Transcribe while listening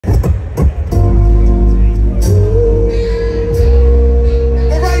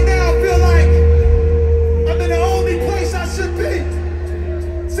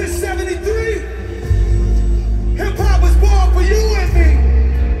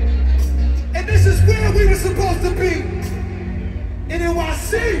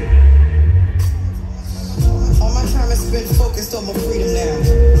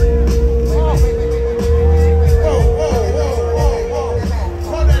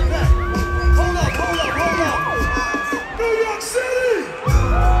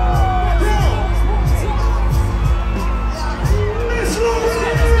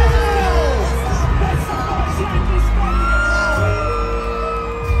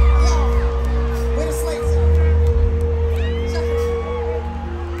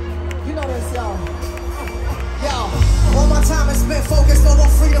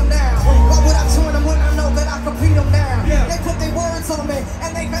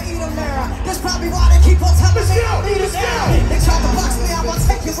eat a mirror. That's probably why they keep on telling me I need it now. They try to box me out, I'll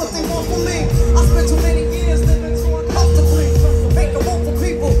take it what they want from me. I spent too many years living too uncomfortably. Make a work for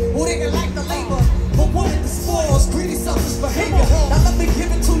people who didn't like the labor, but wanted the spoils, greedy, selfish behavior. Now let me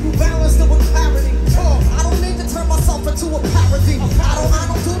give it to you balanced and with clarity. I don't need to turn myself into a parody. I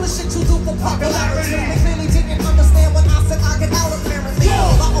don't do the shit you do for popularity. They clearly didn't understand when I said I get out apparently.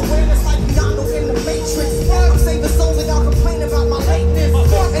 My awareness like Keanu in the Matrix. I'm saving souls and y'all complain about my lateness.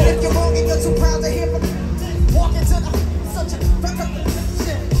 And if you're wrong and you're too proud to hear from me, walk into the such a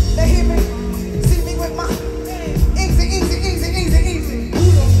revelation. They hear me, see me with my easy, easy, easy, easy, easy.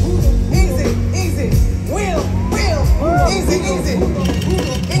 Easy, easy, real, easy, easy,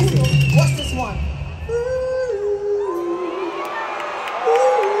 easy. What's this one?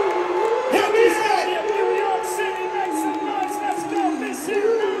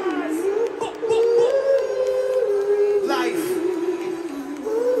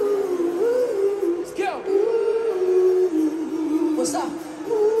 What's up?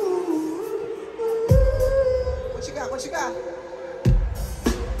 What you got? What you got?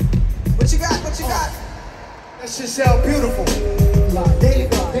 What you got? What you got? That shit sound beautiful. There you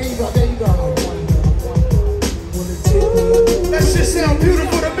go. There you go. There you go. That shit sound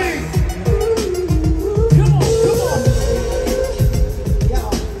beautiful to me. Come on, come on. Yo.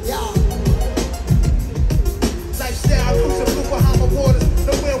 Lifestyle, cruising through Bahama waters.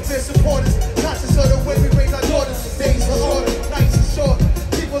 No welfare supporters. Conscious of the way we raise our daughters. Days are shorter, nights are short.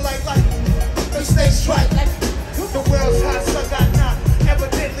 People like life, they stay strike. The world's hot, sun got knocked.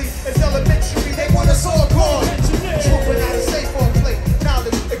 Evidently, it's elementary. They want us all gone. Trooping out of safe on plate.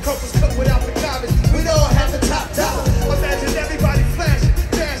 Knowledge, the couples cook without the garbage. We all have the top dollar. Imagine everybody flashing,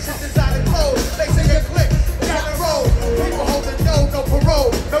 dashing, designing clothes. They say a click, down the road. People holding no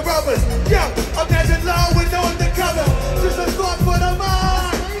parole, no rubbers. Yo, imagine law with no undercover. Just a thought for the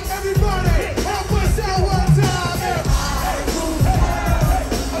mind. Everybody, help us out one time.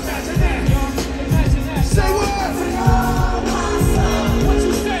 Imagine that. Imagine that. Say what? What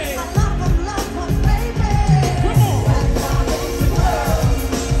you say? Come on.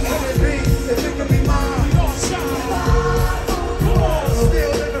 Can it be? If it can be mine. We gon' shine. Come on.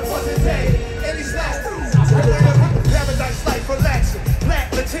 Still living for today. Any snap. Paradise life, relaxing. Black,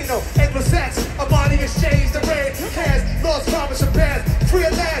 Latino, Anglo-Saxon. Amani exchange, the red cash. Lost promise of past. Free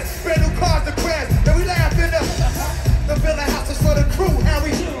at last. Brand new cars to crash. Then we laugh in the villa houses for the crew. How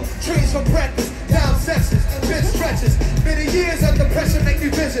we trees for breakfast. Down sections, big stretches. Many years under pressure make me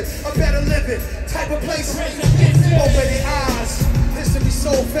vision a better living type of place. Open the eyes. History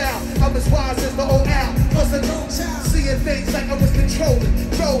so foul. I'm as wise as the old owl. Was a new child. Seeing things like I was controlling.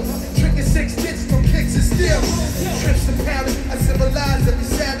 Drove, drinking 6 digits from kicks and steel. Trips to Paris. I civilized every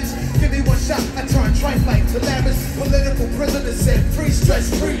savage. Give me one shot. I turn tripe like to lavish. Political prisoners set free, stress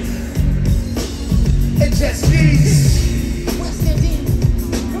free. It just needs.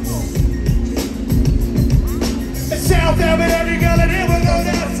 It sounds down with every girl and here we go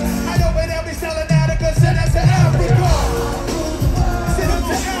down. I know when every selling out of good send us to Africa.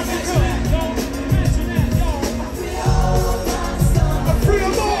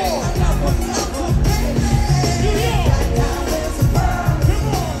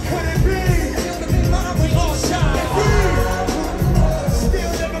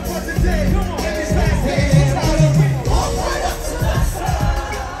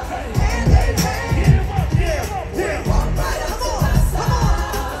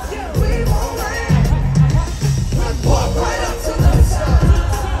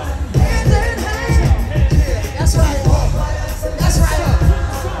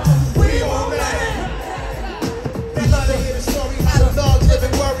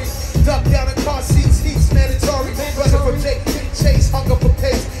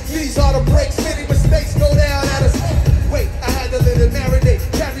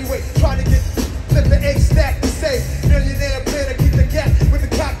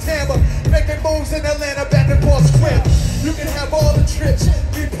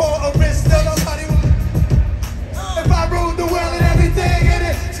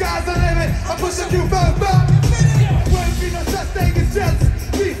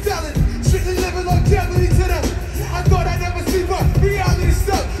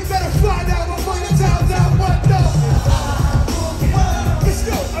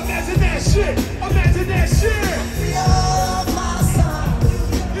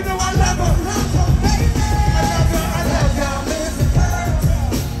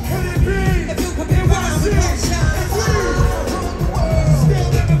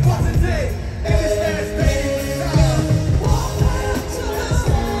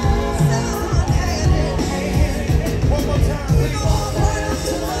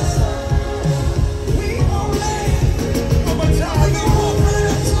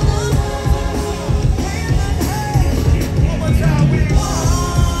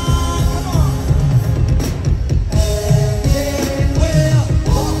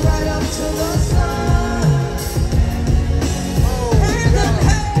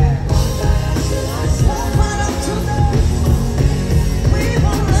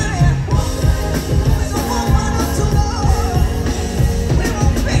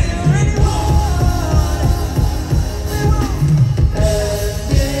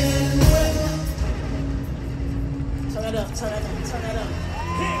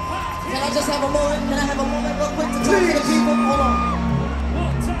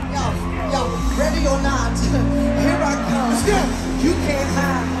 Let's go. You can't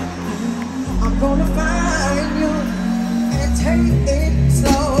hide. I'm gonna find you and take it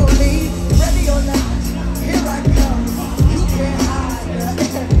slowly. Ready or not, here I come. You can't hide.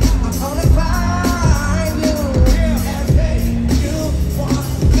 I'm gonna find you and make you want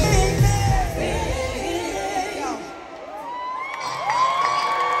me.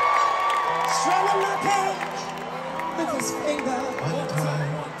 Strumming my page with his finger.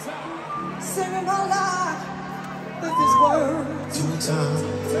 Singing my life with his words. 2 times.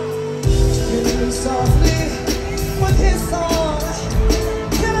 Killing me softly with his song.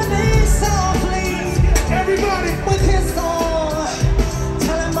 Killing me softly. Everybody. With his song.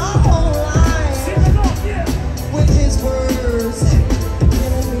 Telling my whole life with his words.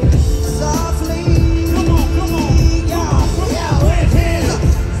 Killing me softly. Come on, come on. Yeah, with his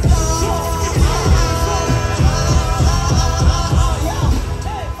song.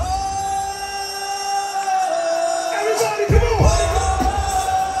 Everybody, come on.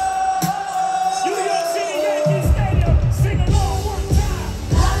 New York City, Yankee Stadium, sing along one time.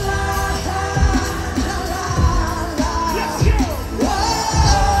 Let's go.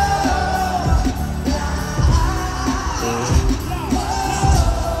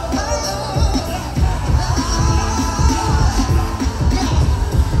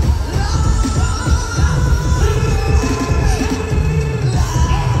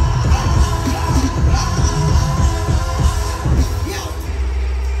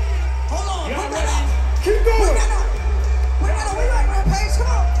 Keep going.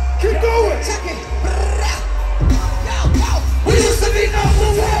 Keep going. We used to be number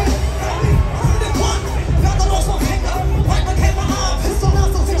one. Got the lost one finger. Right became my arm. Pistol now,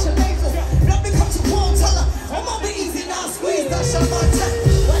 so fix your laser. Blood becomes a warm teller. I'm on the easy now, squeeze that shut my chest.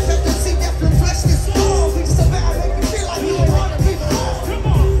 Like that to see that flesh is strong. We just about make you feel like you don't want to be wrong.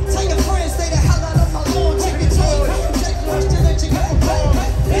 Tell your friends, stay the hell out of my lawn. Check it out. Take lunch till they check out.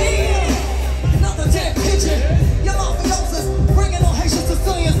 Another dead pigeon. Your mafiosos bringing on Haitian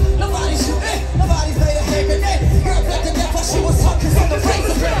Sicilians. Nobody shooting. Nobody's made a hand grenade. Girl back to death while she was talking from the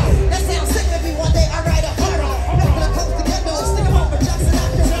razor blade. That sounds sick. Maybe one day I write a horror. Back when I come together and stick 'em up for Jackson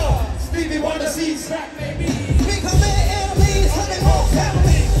after. Stevie Wonder sees back, baby. We come in enemies, honey, more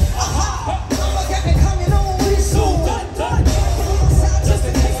family. Mama got me coming on we soon. Just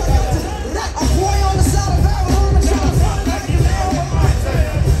in case I got to. A boy on the side of barrel on the truck.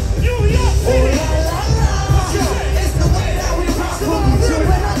 New York City. It's the way that we rock when we do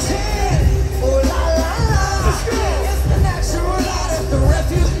when I can. Oh la la la. It's the natural light of the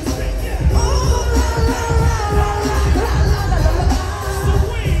refuge. Oh la la la la la la la la.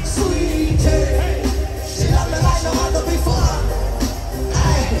 Sweet tea. She love me like no other before.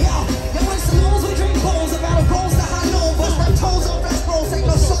 Ay, yo, when saloons we drink bowls about a rolls to high noon, bust them toes on rest rolls, take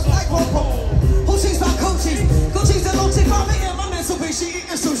no shots like Robo. Hoochies by Coachies, Gucci's and Luchi by me and my Mitsubishi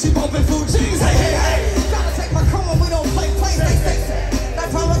eating sushi, bumping Fugees. Hey, hey, hey, gotta take my crew when we don't play, stay. That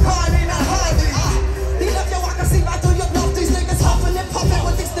power card ain't not hard. He left yo, I can see right through your bluff. These niggas huffing and puffing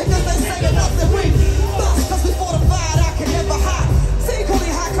with these niggas, they saying nothing. We bust, cause we fortified, I can never hide. See,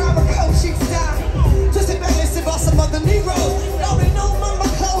 Coolie high crime with Coachies die. Just sit back and listen about some other Negroes. Nobody know mama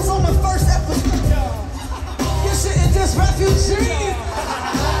clothes on the first episode. You shouldn't just refugees.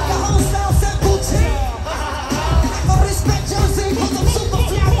 The whole South said boutique. I respect Jersey, cause I'm super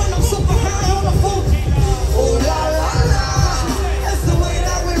fly when I'm super high on the food. Oh la la la. It's the way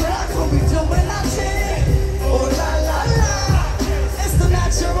that we rock when we doing our thing. Oh la la la. It's the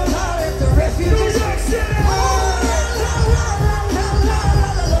natural law of the refugees. Oh la la la la la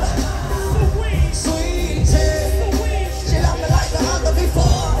la la. Sweet tea. She love me like no other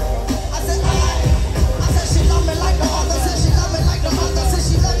before. I said she love me like no other. Said she love me like no other. Said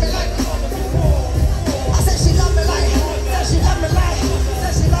she love me like no other before. I said she love me like. Said she love me like.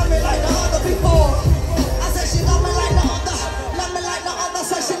 Said she love me like no other before. I said she love me like no other. Love me like no other.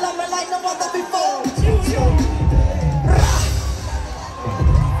 Said she love me like no other before.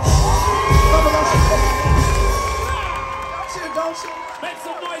 Don't you? Make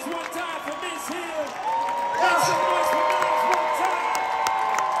some noise one time for Miss Hill. Make some noise for Miles one time.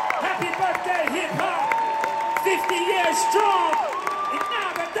 Happy birthday, hip hop. 50 years strong.